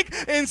you think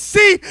and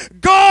see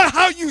God,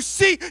 how you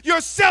see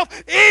yourself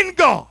in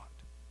God.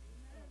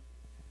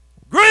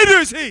 Greater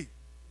is he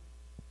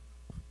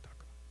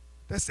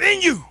that's in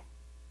you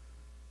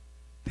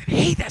than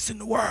he that's in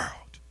the world.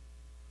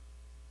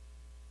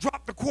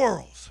 Drop the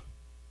quarrels.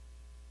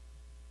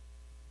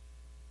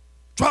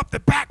 Drop the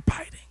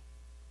backbiting.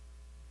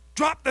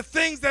 Drop the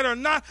things that are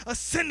not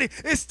ascending.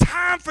 It's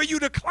time for you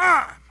to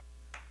climb.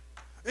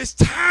 It's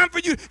time for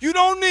you. You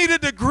don't need a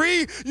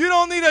degree. You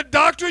don't need a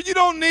doctorate. You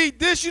don't need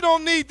this. You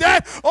don't need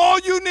that. All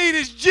you need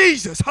is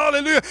Jesus.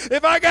 Hallelujah.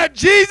 If I got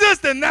Jesus,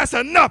 then that's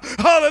enough.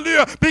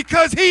 Hallelujah.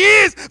 Because he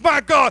is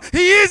my God.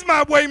 He is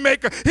my way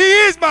maker. He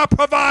is my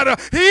provider.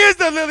 He is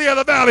the lily of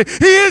the valley.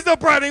 He is the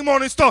bright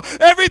morning star.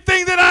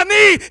 Everything that I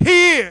need,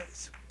 he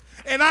is.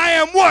 And I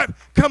am what?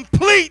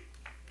 Complete.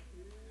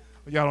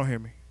 Y'all don't hear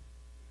me.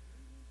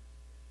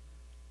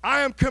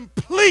 I am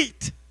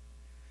complete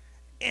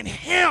in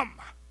him.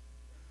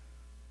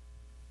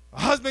 A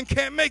husband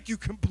can't make you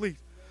complete.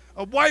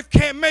 A wife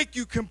can't make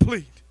you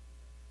complete.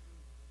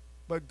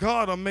 But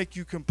God will make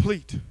you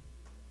complete.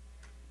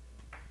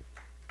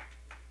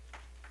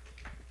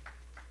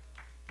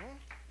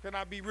 Can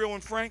I be real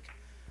and frank?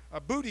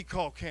 A booty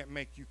call can't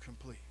make you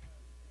complete.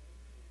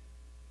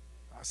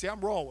 See,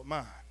 I'm raw with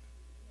mine.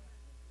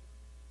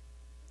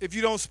 If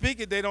you don't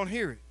speak it, they don't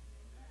hear it.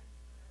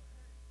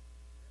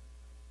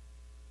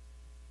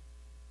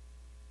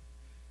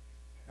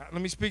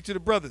 Let me speak to the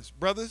brothers.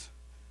 Brothers,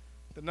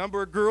 the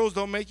number of girls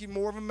don't make you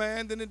more of a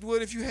man than it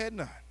would if you had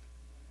none.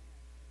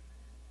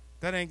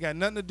 That ain't got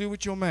nothing to do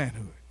with your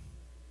manhood.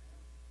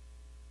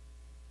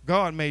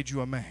 God made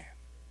you a man.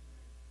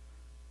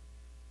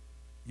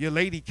 Your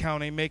lady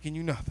count ain't making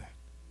you nothing.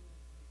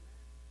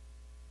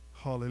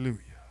 Hallelujah.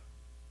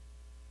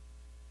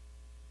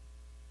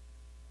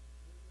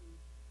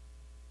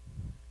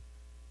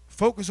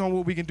 Focus on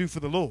what we can do for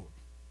the Lord.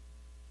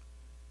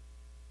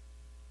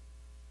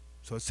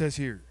 So it says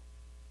here,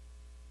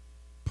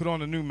 put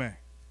on a new man.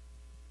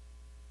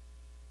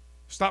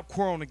 Stop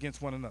quarreling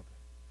against one another.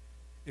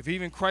 If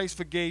even Christ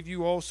forgave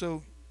you,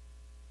 also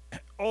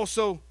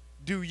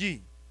do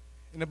ye.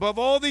 And above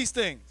all these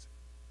things,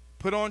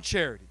 put on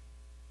charity,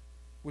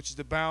 which is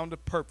the bound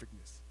of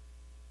perfectness.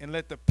 And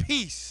let the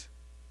peace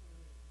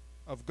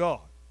of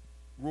God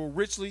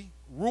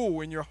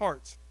rule in your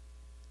hearts,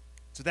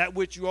 to that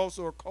which you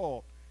also are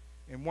called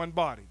in one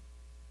body.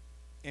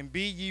 And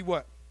be ye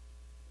what?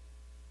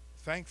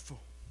 Thankful.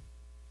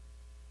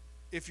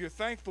 If you're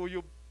thankful,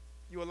 you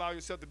allow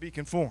yourself to be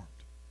conformed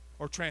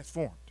or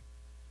transformed.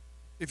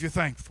 If you're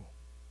thankful.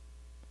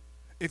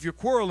 If you're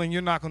quarreling,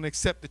 you're not going to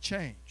accept the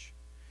change.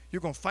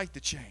 You're going to fight the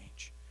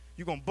change.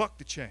 You're going to buck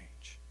the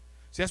change.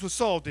 See, that's what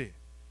Saul did.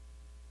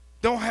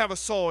 Don't have a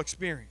Saul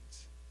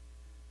experience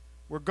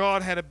where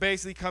God had to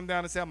basically come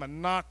down and say, I'm going to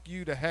knock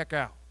you the heck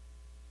out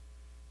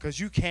because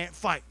you can't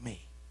fight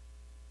me.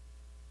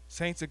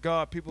 Saints of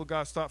God, people of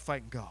God, stop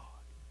fighting God.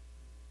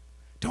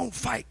 Don't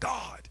fight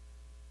God.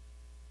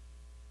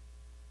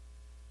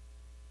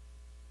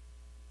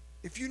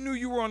 If you knew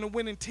you were on the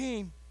winning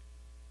team,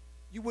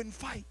 you wouldn't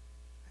fight.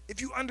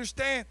 If you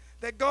understand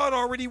that God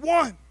already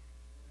won.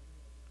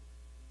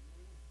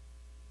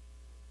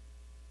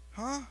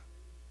 Huh?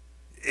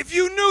 If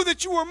you knew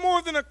that you were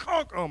more than a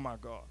conqueror, oh my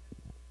God.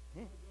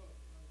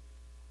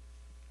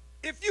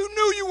 If you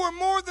knew you were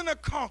more than a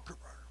conqueror,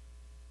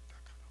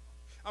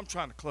 I'm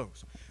trying to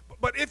close.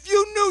 But if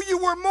you knew you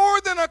were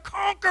more than a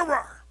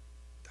conqueror,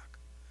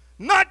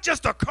 not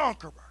just a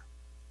conqueror,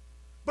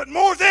 but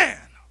more than.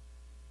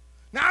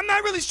 Now, I'm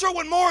not really sure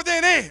what more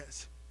than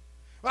is.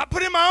 If I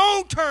put in my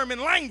own term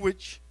and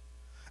language,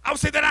 I would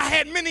say that I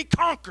had many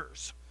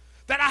conquerors,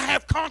 that I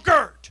have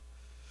conquered.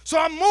 So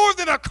I'm more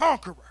than a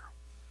conqueror.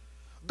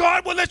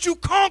 God will let you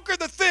conquer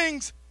the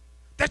things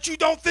that you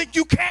don't think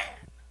you can.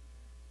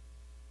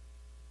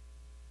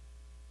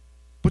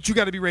 But you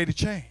got to be ready to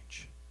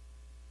change.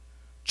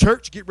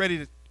 Church, get ready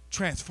to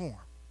transform.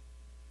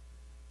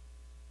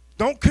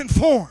 Don't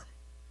conform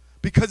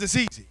because it's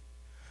easy.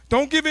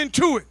 Don't give in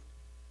to it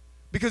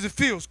because it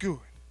feels good.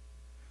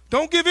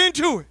 Don't give in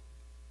to it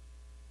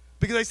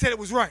because they said it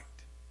was right.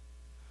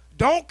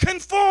 Don't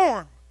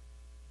conform,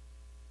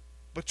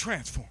 but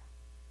transform.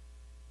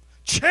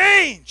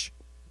 Change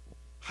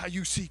how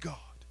you see God.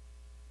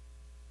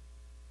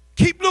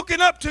 Keep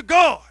looking up to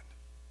God.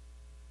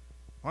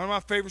 One of my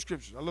favorite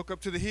scriptures. I look up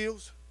to the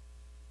hills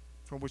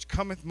from which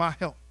cometh my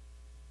help.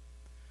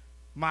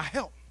 My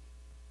help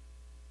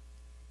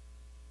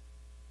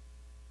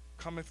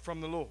cometh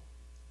from the Lord.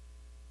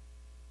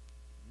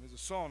 And there's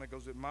a song that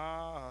goes with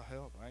my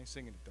help. I ain't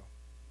singing it though.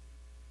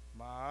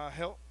 My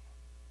help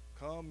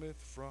cometh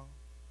from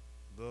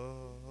the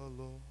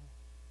Lord.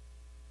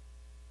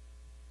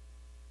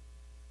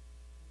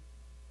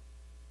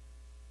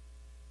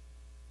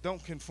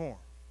 Don't conform.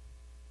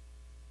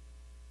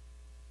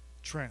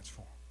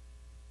 Transform.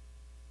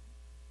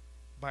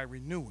 By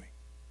renewing.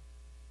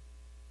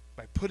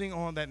 By putting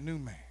on that new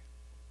man.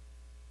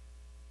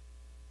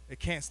 It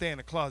can't stay in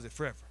the closet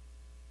forever.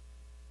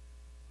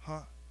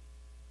 Huh?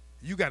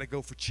 You got to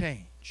go for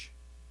change.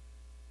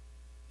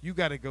 You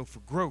got to go for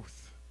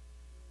growth.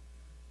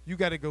 You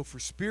got to go for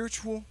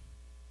spiritual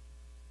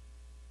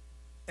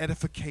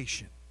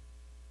edification.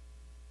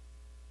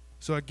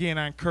 So again,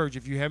 I encourage you,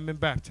 if you haven't been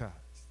baptized,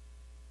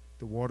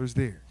 the water's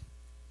there.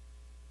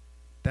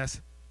 That's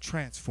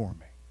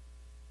transforming.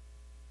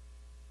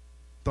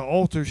 The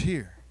altar's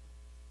here.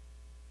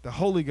 The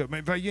Holy Ghost.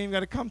 In fact, you ain't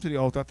got to come to the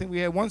altar. I think we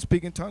had one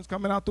speaking tongues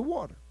coming out the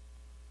water.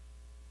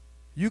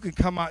 You can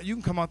come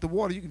out the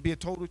water. You can be a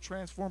total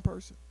transformed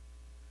person.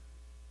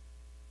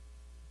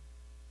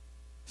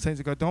 Saints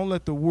of God, don't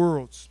let the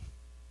world's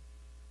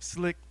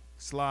slick,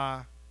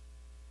 sly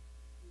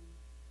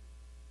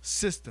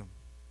system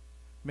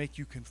make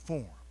you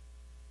conform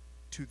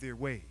to their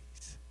ways.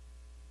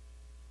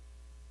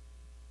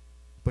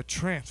 But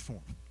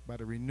transform by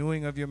the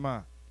renewing of your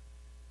mind.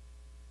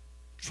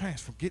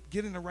 Transform.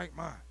 Get in the right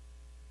mind.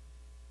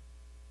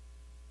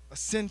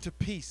 Ascend to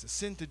peace.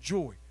 Ascend to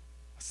joy.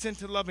 Ascend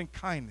to loving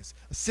kindness.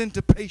 Ascend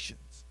to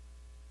patience.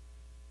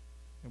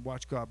 And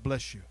watch God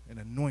bless you and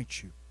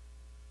anoint you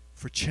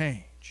for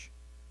change.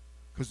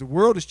 Because the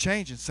world is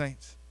changing,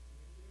 saints.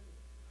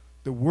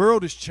 The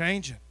world is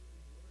changing.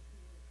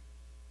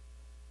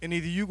 And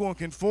either you're going to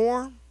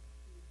conform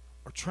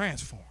or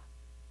transform.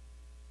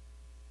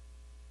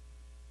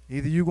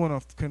 Either you're going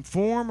to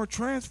conform or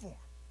transform.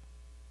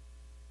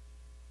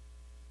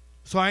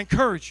 So I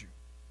encourage you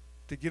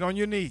to get on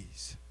your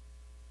knees.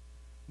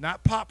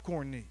 Not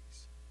popcorn knees.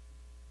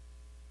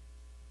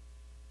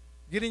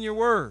 Get in your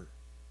word.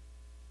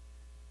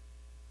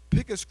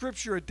 Pick a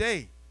scripture a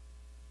day.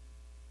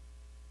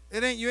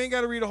 You ain't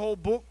got to read a whole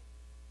book.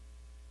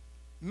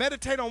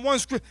 Meditate on one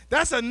scripture.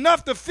 That's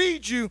enough to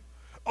feed you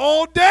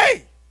all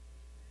day.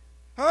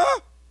 Huh?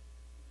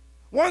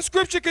 One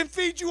scripture can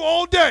feed you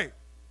all day.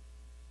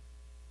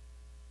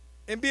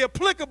 And be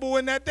applicable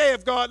in that day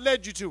if God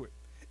led you to it.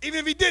 Even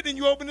if he didn't,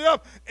 you opened it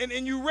up and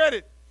you read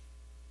it.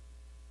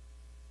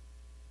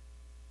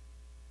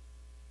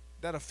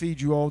 That'll feed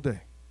you all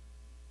day.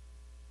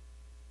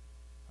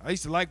 I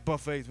used to like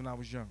buffets when I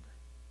was younger.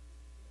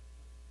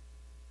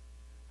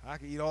 I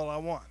could eat all I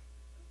want.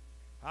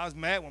 I was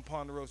mad when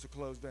Ponderosa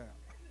closed down.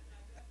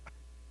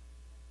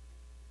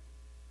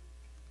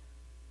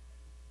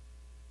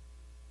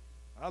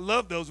 I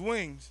love those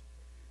wings.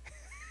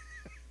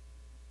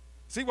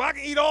 See, well, I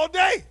can eat all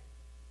day.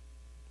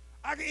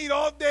 I can eat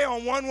all day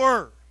on one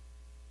word.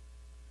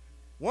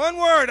 One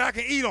word I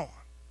can eat on.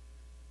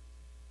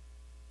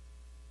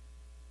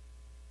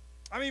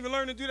 I'm even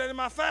learning to do that in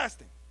my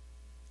fasting.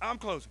 I'm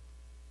closing.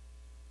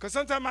 Because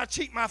sometimes I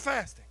cheat my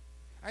fasting.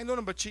 I ain't doing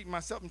nothing but cheating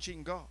myself and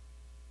cheating God.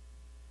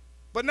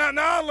 But now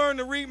I learn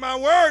to read my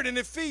word, and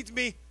it feeds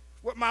me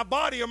what my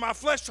body or my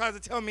flesh tries to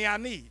tell me I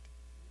need.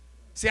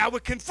 See, I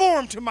would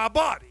conform to my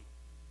body.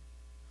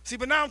 See,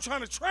 but now I'm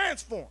trying to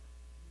transform.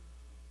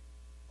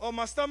 Oh,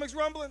 my stomach's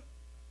rumbling?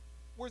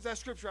 Where's that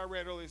scripture I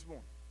read earlier this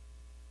morning?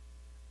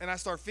 And I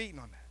start feeding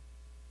on that.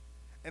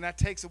 And that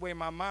takes away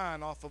my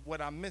mind off of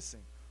what I'm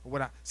missing.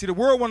 See, the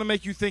world want to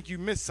make you think you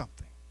missed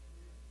something.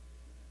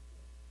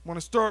 Want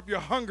to stir up your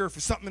hunger for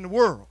something in the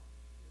world.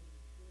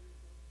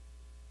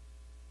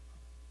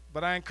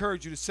 But I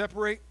encourage you to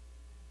separate.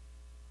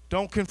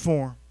 Don't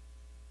conform.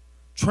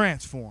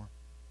 Transform.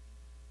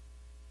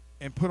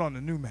 And put on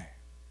the new man.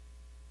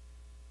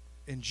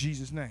 In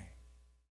Jesus' name.